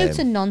little... My notes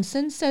are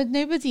nonsense, so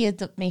nobody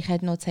would make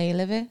head nor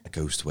tail of it. A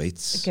ghost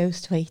waits. A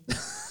ghost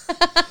waits.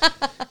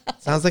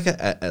 Sounds like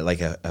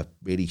a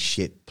really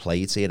shit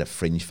play, say, at a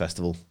fringe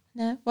festival.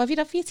 No. What have you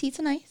done for your tea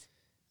tonight?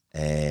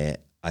 I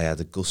had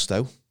a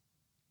gusto.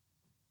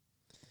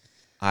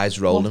 Eyes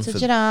rolling. What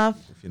did you have?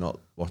 If you're not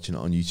watching it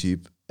on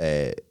YouTube,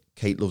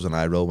 Kate loves an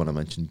eye roll when I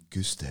mention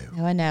gusto.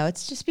 No, I know.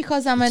 It's just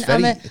because I'm an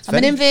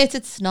very,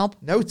 inverted snob.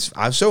 No,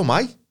 so am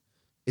I.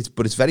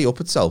 But it's very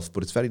up itself,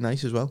 but it's very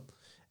nice as well.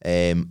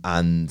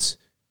 And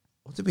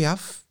what did we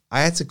have?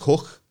 I had to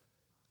cook.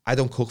 I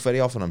don't cook very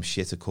often. I'm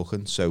shit at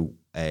cooking. So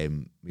my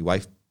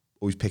wife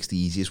always picks the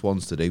easiest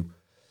ones to do.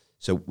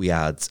 So we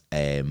had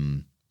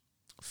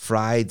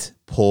fried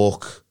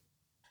pork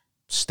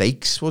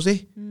steaks, was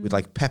it? With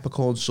like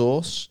peppercorn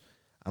sauce.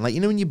 And like,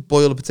 you know when you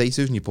boil the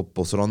potatoes and you put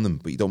butter on them,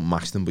 but you don't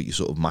mash them, but you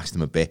sort of mash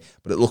them a bit.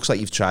 But it looks like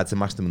you've tried to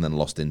mash them and then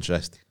lost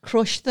interest.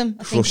 Crushed them,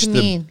 I think you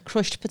mean.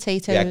 Crushed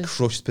potatoes. Yeah,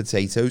 crushed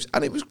potatoes.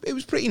 And it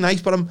was pretty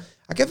nice, but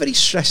I get very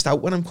stressed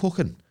out when I'm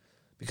cooking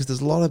because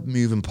there's a lot of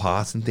moving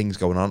parts and things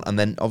going on. And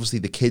then obviously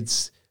the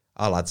kids,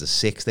 our lads are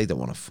 6, they don't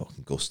want a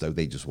fucking gusto.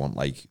 They just want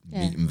like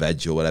meat and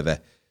veg or whatever.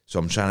 So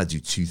I'm trying to do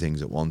 2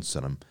 things at once,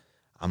 and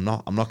I'm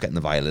not getting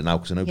the violin out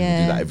because I know people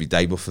do that every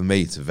day. But for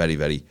me, it's a very,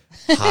 very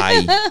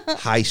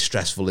high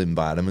stressful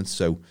environment.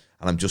 So,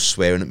 and I'm just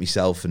swearing at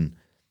myself and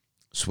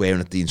swearing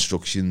at the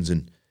instructions,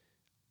 and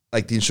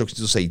like the instructions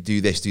will say,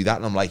 do this, do that.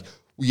 And I'm like,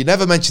 well, you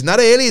never mentioned that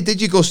earlier,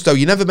 did you, Gusto?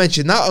 You never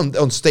mentioned that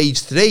on stage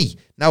 3.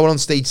 Now we're on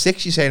stage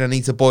 6. You're saying I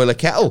need to boil a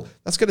kettle.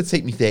 That's going to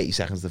take me 30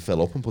 seconds to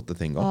fill up and put the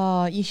thing on.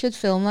 Oh, you should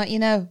film that, you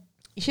know.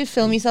 You should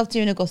film yourself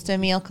doing a gusto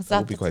meal because that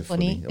would be quite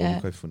funny. That would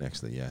be quite funny,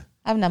 actually, yeah.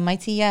 I haven't had my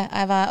tea yet.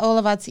 All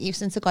I've had to eat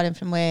since I got in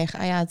from work.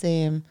 I had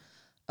a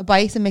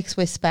bite of mixed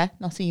whisper,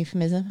 not a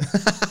euphemism.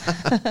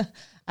 And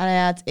I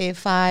had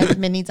 5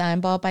 mini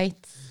dime bar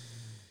bites.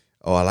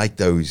 Oh, I like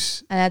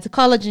those. And I had a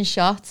collagen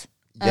shot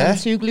and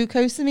 2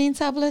 glucosamine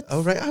tablets.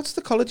 Oh, right. How does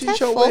the collagen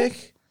shot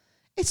work?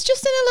 It's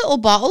just in a little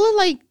bottle.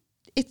 Like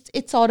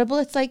it's audible.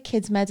 It's like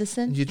kids'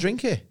 medicine. And you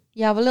drink it?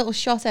 You have a little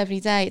shot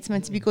every day. It's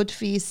meant to be good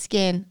for your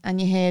skin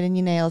and your hair and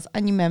your nails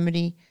and your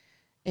memory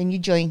and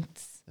your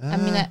joints. I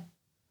mean,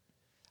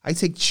 I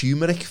take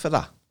turmeric for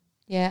that.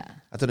 Yeah.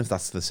 I don't know if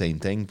that's the same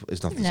thing. But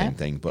it's not the same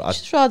thing. But I'd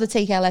just rather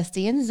take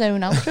LSD and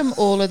zone out from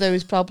all of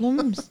those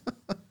problems.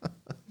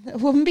 I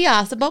wouldn't be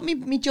asked about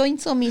me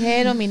joints or my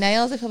hair or my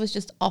nails if I was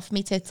just off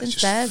me tits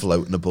instead. Just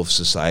floating above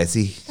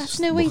society.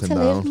 That's no way to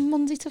live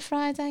Monday to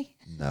Friday.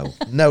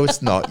 No,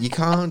 it's not. You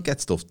can't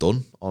get stuff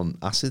done on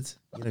acid.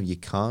 You know, you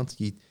can't.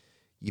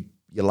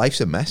 Your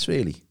life's a mess,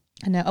 really.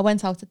 I know. I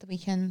went out at the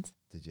weekend.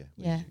 Did you?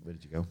 Where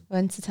did you go?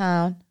 Went to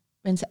town.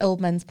 Went to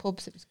Old Men's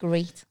Pubs. It was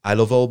great. I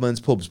love Old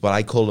Men's Pubs, but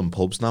I call them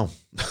pubs now.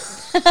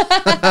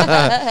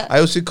 I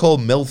also call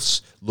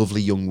MILFs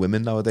lovely young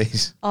women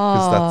nowadays.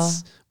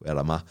 Because that's where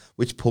I'm at.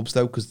 Which pubs,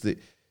 though? Because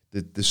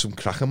there's some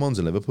cracking ones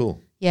in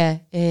Liverpool. Yeah.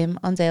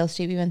 On Dale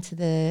Street, we went to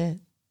the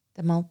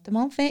Mount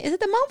Vernon. Is it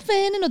the Mount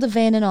Vernon or the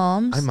Vernon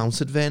Arms? I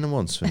mounted Vernon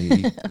once when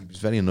he was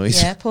very annoyed.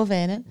 Yeah, poor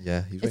Vernon.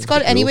 Yeah. It's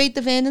got, anyway,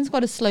 the Vernon's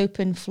got a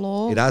sloping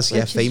floor. It has,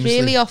 yeah, famously.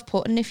 It's really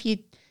off-putting if you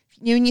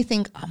and you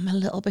think, I'm a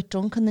little bit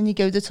drunk, and then you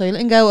go to the toilet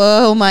and go,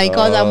 oh my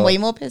God, I'm way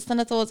more pissed than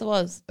I thought I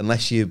was.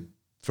 Unless you're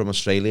from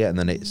Australia and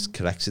then it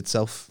corrects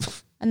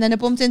itself. And then I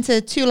bumped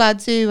into 2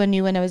 lads who I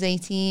knew when I was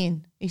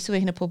 18. I used to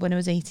work in a pub when I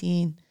was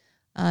 18.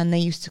 And they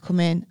used to come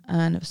in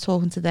and I was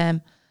talking to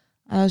them.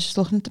 And I was just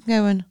looking at them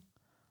going,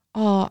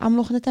 I'm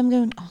looking at them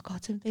going, oh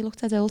God, they look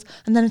dead old.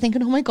 And then I'm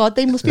thinking, oh my God,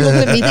 they must be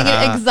looking at me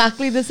thinking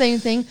exactly the same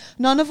thing.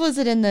 None of us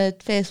are in the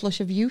first flush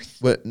of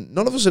youth.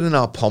 None of us are in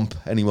our pomp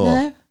anymore.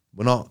 No.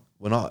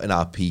 We're not in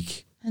our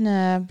peak.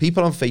 And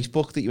people on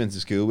Facebook that you went to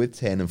school with,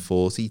 turning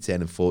 40,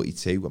 turning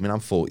 42. I mean,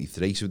 I'm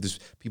 43, so there's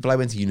people I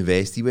went to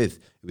university with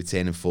who were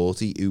turning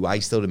 40, who I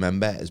still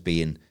remember as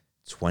being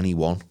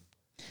 21,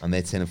 and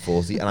they're turning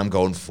 40, and I'm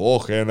going,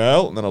 fucking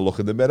hell. And then I look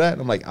in the mirror,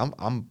 and I'm like,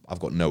 I've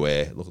got no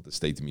hair. Look at the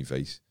state of my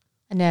face.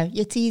 I know.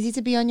 It's easy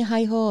to be on your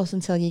high horse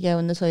until you go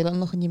in the toilet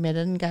and look in your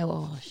mirror and go,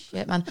 oh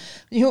shit, man.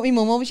 You know what my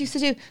mum always used to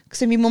do?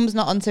 Because my mum's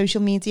not on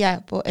social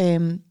media, but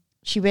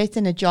she worked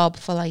in a job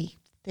for like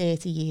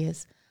 30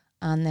 years.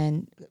 And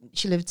then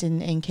she lived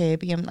in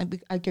Kirby, and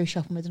I'd go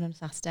shopping with her on a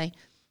Saturday.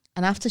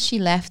 And after she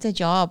left her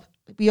job,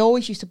 we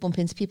always used to bump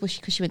into people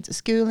because she went to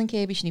school in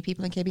Kirby, she knew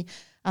people in Kirby.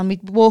 And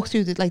we'd walk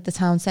through the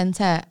town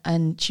centre,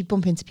 and she'd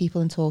bump into people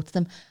and talk to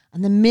them.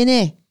 And the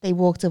minute they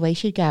walked away,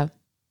 she'd go,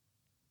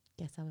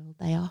 guess how old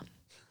they are.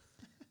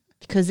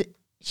 Because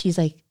she's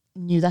like,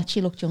 knew that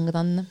she looked younger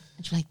than them.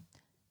 And she's like,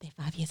 they're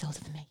 5 years older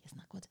than me, isn't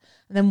that good?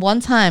 And then one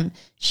time,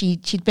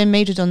 she'd been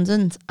made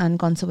redundant and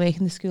gone to work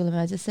in the School of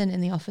Medicine in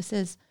the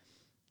offices.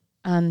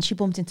 And she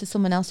bumped into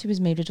someone else who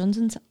was made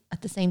redundant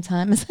at the same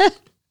time as her.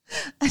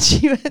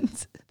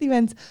 And they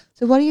went,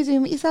 so what are you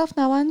doing with yourself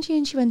now, Angie?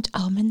 And she went,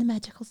 oh, I'm in the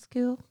medical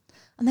school.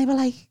 And they were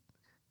like,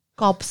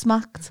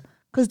 gobsmacked.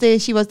 Because they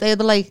were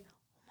like,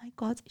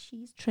 God,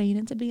 she's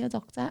training to be a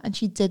doctor. And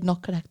she did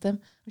not correct him.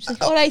 She's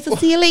like, all right, so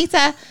see you later.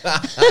 And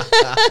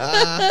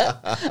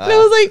I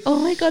was like,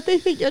 oh my God, they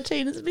think you're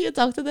training to be a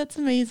doctor. That's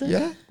amazing.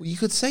 Yeah, well, you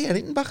could say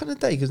anything back in the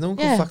day because no one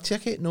could fact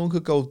check it. No one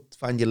could go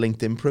find your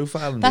LinkedIn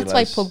profile. And that's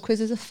why pub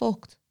quizzes are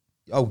fucked.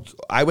 Oh,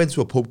 I went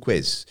to a pub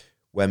quiz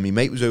when my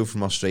mate was over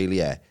from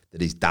Australia that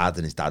his dad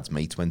and his dad's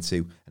mate went to,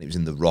 and it was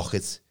in the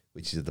Rocket,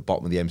 which is at the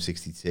bottom of the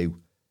M62.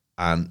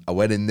 And I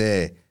went in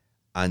there,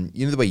 and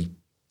you know the way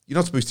you're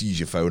not supposed to use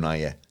your phone, are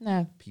you?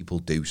 No. People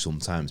do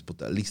sometimes,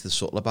 but at least they're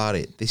subtle about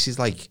it. This is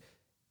like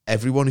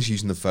everyone is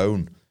using the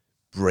phone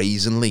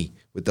brazenly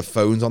with the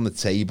phones on the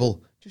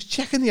table, just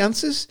checking the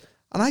answers.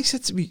 And I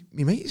said to me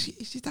mate,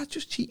 is your dad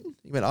just cheating?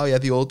 He went, oh yeah,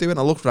 they all do. And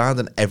I looked around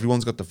and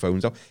everyone's got the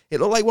phones out. It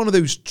looked like one of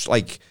those,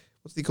 like,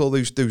 what's they call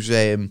those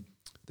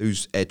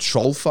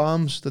troll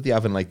farms that they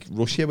have in like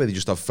Russia where they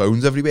just have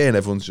phones everywhere and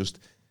everyone's just...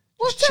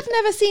 What? I've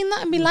never seen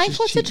that in my life.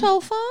 What's a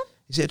troll farm?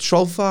 Is it a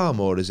troll farm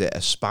or is it a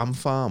spam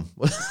farm?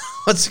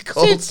 What's it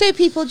called? So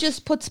people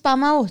just put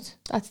spam out.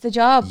 That's the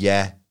job.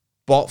 Yeah.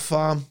 Bot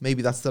farm.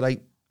 Maybe that's the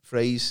right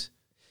phrase.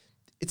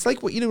 It's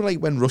like what, you know, like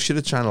when Russia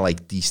are trying to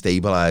like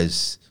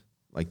destabilize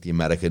like the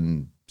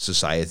American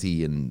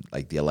society and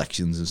like the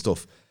elections and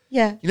stuff.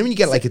 Yeah. You know when you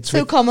get like a tweet.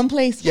 So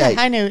commonplace. Yeah,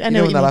 I know. You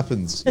know when that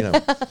happens, you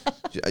know,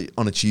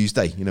 on a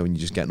Tuesday, you know, when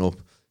you're just getting up.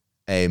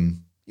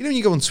 You know when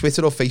you go on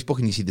Twitter or Facebook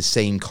and you see the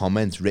same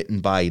comments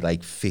written by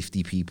like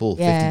 50 people,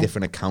 50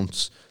 different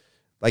accounts.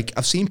 Like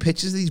I've seen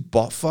pictures of these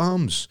bot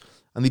farms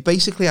and they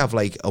basically have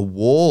like a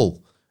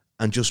wall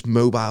and just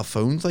mobile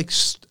phones like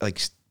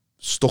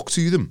stuck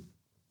to them.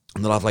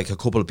 And they'll have like a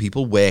couple of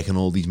people working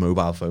all these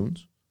mobile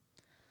phones.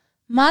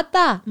 Mad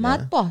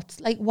bots.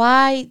 Like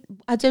why?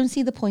 I don't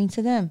see the point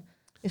of them.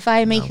 If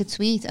I make a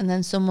tweet and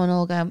then someone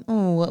will go,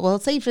 oh, well,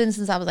 say for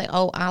instance, I was like,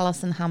 oh,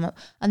 Alison Hammer.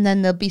 And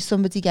then there'll be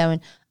somebody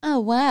going, oh,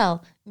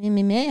 well,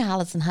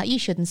 Alison, you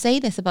shouldn't say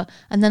this about,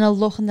 and then I'll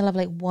look and they'll have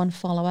like one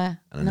follower.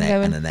 And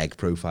an egg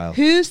profile.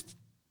 Who's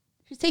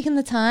taking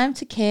the time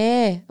to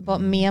care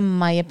about me and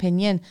my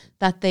opinion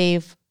that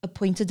they've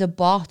appointed a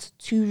bot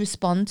to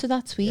respond to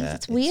that tweet? Yeah,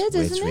 it's weird,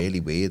 isn't it? It's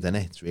really weird, isn't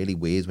it? It's really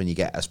weird when you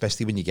get,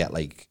 especially when you get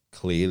like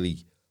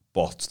clearly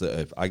bots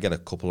that I get a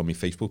couple on my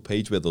Facebook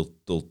page where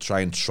they'll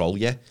try and troll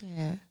you.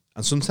 Yeah.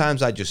 And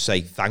sometimes I just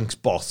say, thanks,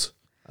 bot.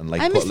 And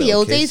like, I miss the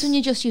old days when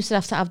you just used to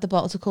have the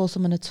bottle to call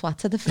someone a twat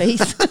to the face.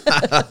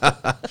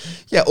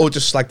 Yeah, or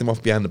just slag them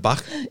off behind the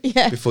back.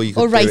 Yeah. Before you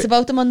could or write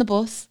about them on the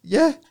bus.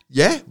 Yeah.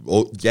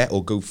 Or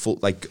go full,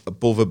 like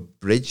above a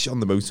bridge on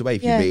the motorway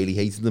if you really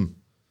hated them.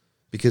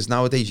 Because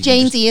nowadays you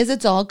Jane D is a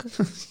dog.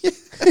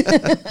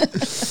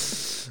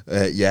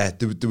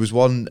 There was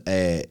one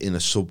in a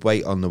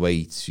subway on the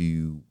way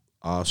to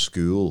our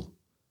school.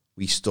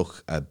 We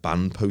stuck a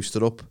band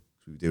poster up.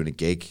 We were doing a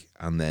gig,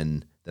 and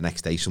then the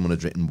next day someone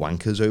had written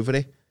wankers over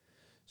it.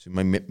 So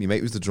my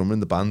mate was the drummer in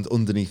the band.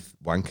 Underneath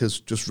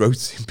wankers, just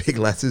wrote in big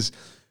letters,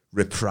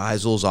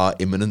 reprisals are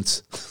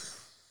imminent.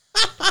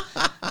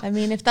 I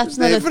mean, if that's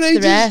not a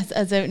threat,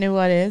 I don't know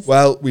what is.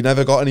 Well, we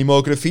never got any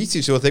more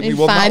graffiti, so I think we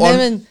won that one.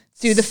 And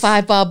do the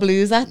 5-bar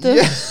blues at them.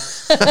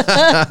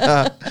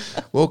 Yeah.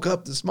 Woke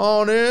up this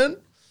morning,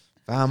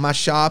 found my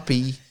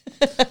Sharpie.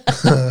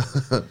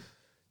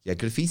 Yeah,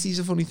 graffiti's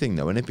a funny thing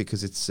though, isn't it?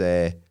 Because it's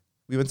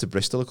we went to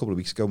Bristol a couple of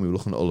weeks ago and we were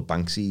looking at all the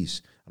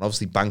Banksys. And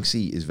obviously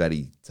Banksy is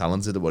very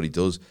talented at what he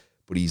does,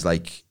 but he's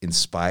like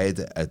inspired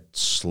a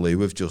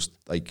slew of just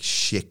like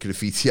shit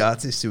graffiti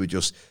artists who are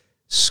just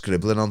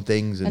scribbling on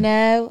things. And I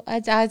know. I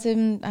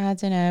don't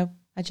know.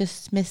 I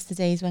just miss the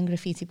days when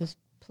graffiti was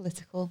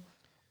political.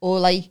 Or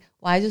like,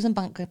 why doesn't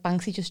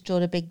Banksy just draw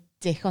a big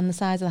dick on the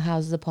sides of the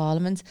Houses of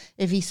Parliament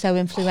if he's so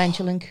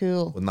influential and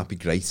cool? Wouldn't that be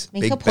great?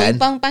 Make Big a point,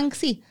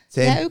 Banksy.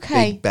 Tim, yeah,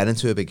 okay. Big Ben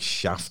into a big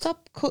shaft.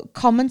 Stop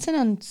commenting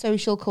on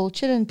social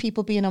culture and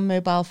people being on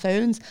mobile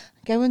phones.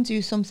 Go and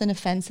do something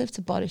offensive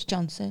to Boris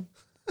Johnson.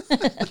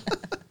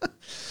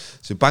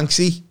 So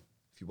Banksy,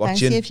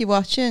 if you're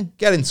watching,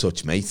 get in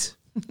touch, mate.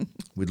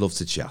 We'd love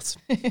to chat.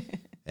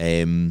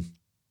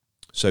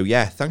 So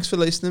yeah, thanks for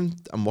listening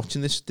and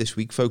watching this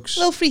week, folks.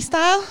 Little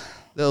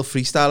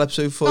freestyle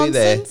episode for you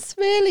there. Nonsense,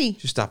 really.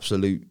 Just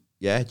absolute,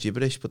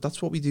 gibberish, but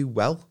that's what we do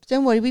well.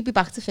 Don't worry, we'll be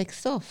back to fix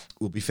stuff.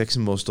 We'll be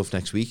fixing more stuff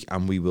next week,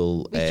 and we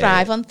will... We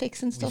thrive on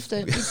fixing stuff,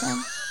 don't we,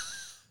 Sam?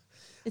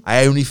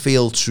 I only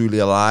feel truly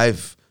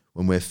alive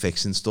when we're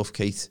fixing stuff,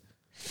 Kate.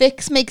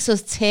 Fix makes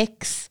us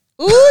ticks.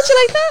 Ooh, do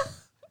you like that?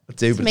 I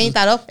do, but made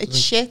that up. It's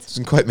shit.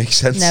 Doesn't quite make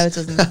sense. No, it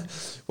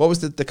doesn't. What was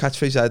the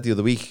catchphrase I had the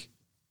other week?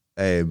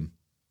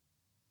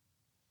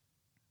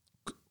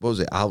 What was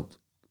it?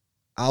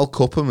 I'll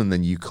cup them and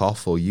then you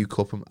cough, or you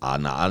cup them.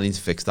 I need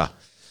to fix that.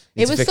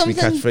 It was something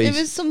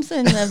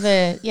of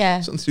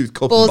a something to do with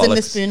cup balls and in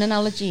the spoon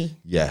analogy.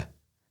 Yeah.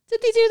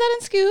 Did they do that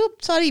in school?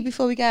 Sorry,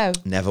 before we go.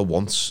 Never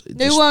once.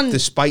 No one.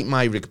 Despite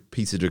my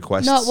repeated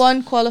requests. Not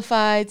one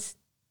qualified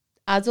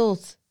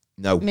adult.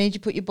 No. Made you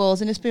put your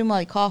balls in a spoon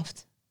while you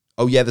coughed.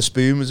 Oh yeah, the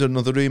spoon was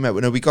another room.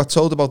 No, we got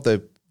told about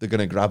they're going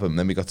to grab him.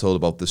 Then we got told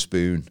about the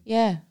spoon.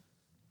 Yeah.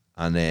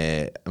 And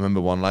I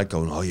remember one lad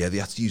going, oh yeah, they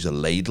had to use a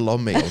ladle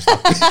on me. I was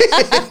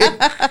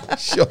like,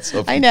 Shut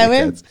up. I know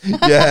him.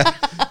 Yeah.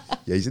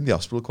 Yeah, he's in the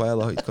hospital quite a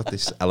lot. He's got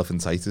this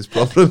elephantitis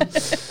problem.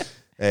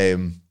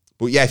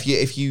 But yeah,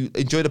 if you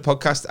enjoy the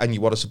podcast and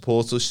you want to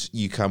support us,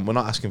 you can. We're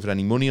not asking for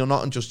any money or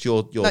not, and just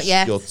your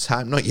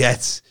time. Not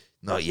yet.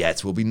 Not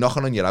yet. We'll be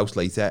knocking on your house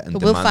later,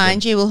 and we'll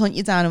find you. We'll hunt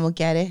you down, and we'll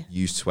get it.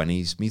 Use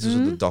 20s. Meet us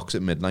at the docks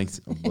at midnight,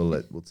 and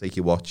we'll take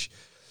your watch.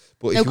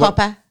 But no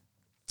copper.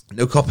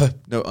 No copper.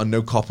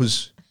 No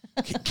coppers.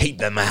 Keep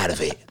them out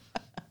of it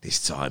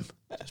this time.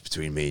 Just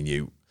between me and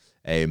you.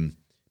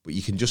 But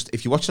you can just,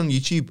 if you're watching on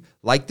YouTube,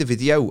 like the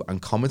video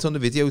and comment on the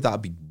video.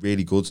 That'd be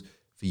really good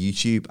for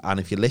YouTube. And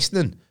if you're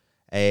listening,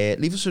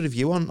 leave us a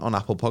review on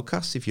Apple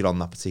Podcasts if you're on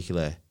that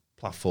particular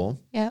platform.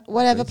 Yeah,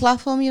 whatever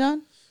platform you're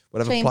on.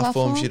 Whatever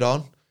platforms you're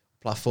on.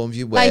 Platforms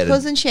you're wearing. Like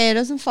us and share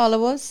us and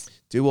follow us.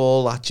 Do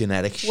all that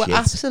generic shit. We're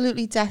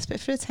absolutely desperate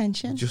for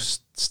attention.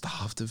 Just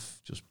starved of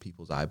just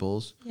people's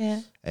eyeballs.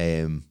 Yeah.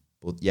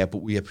 But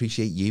we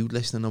appreciate you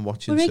listening and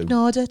watching. We're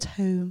ignored at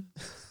home.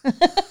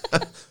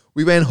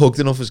 We weren't hugged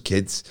enough as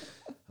kids.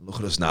 Look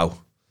at us now.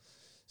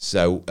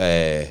 So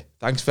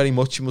thanks very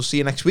much, and we'll see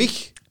you next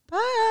week.